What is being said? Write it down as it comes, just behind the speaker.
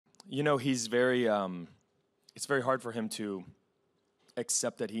He's very, it's very hard for him to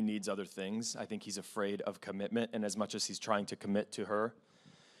accept that he needs other things. I think he's afraid of commitment, and as much as he's trying to commit to her,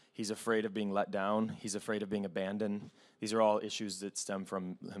 he's afraid of being let down. He's afraid of being abandoned. These are all issues that stem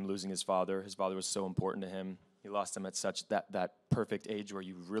from him losing his father. His father was so important to him. He lost him at such that perfect age where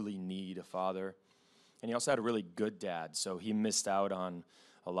you really need a father. And he also had a really good dad, so he missed out on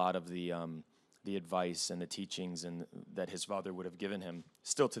a lot of the advice and the teachings and that his father would have given him,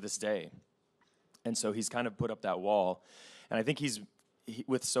 still to this day. And so he's kind of put up that wall. And I think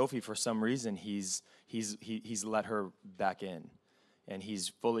with Sophie, for some reason, he's let her back in, and he's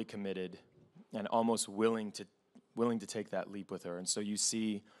fully committed and almost willing to take that leap with her. And so you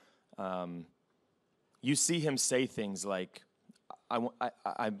see him say things like, I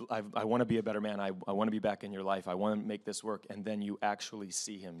want to be a better man. I want to be back in your life. I want to make this work. And then you actually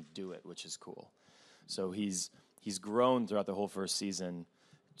see him do it, which is cool. So he's grown throughout the whole first season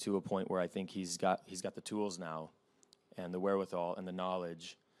to a point where I think he's got the tools now and the wherewithal and the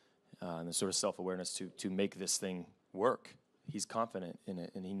knowledge and the sort of self-awareness to make this thing work. He's confident in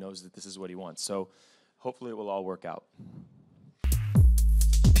it, and he knows that this is what he wants. So hopefully it will all work out.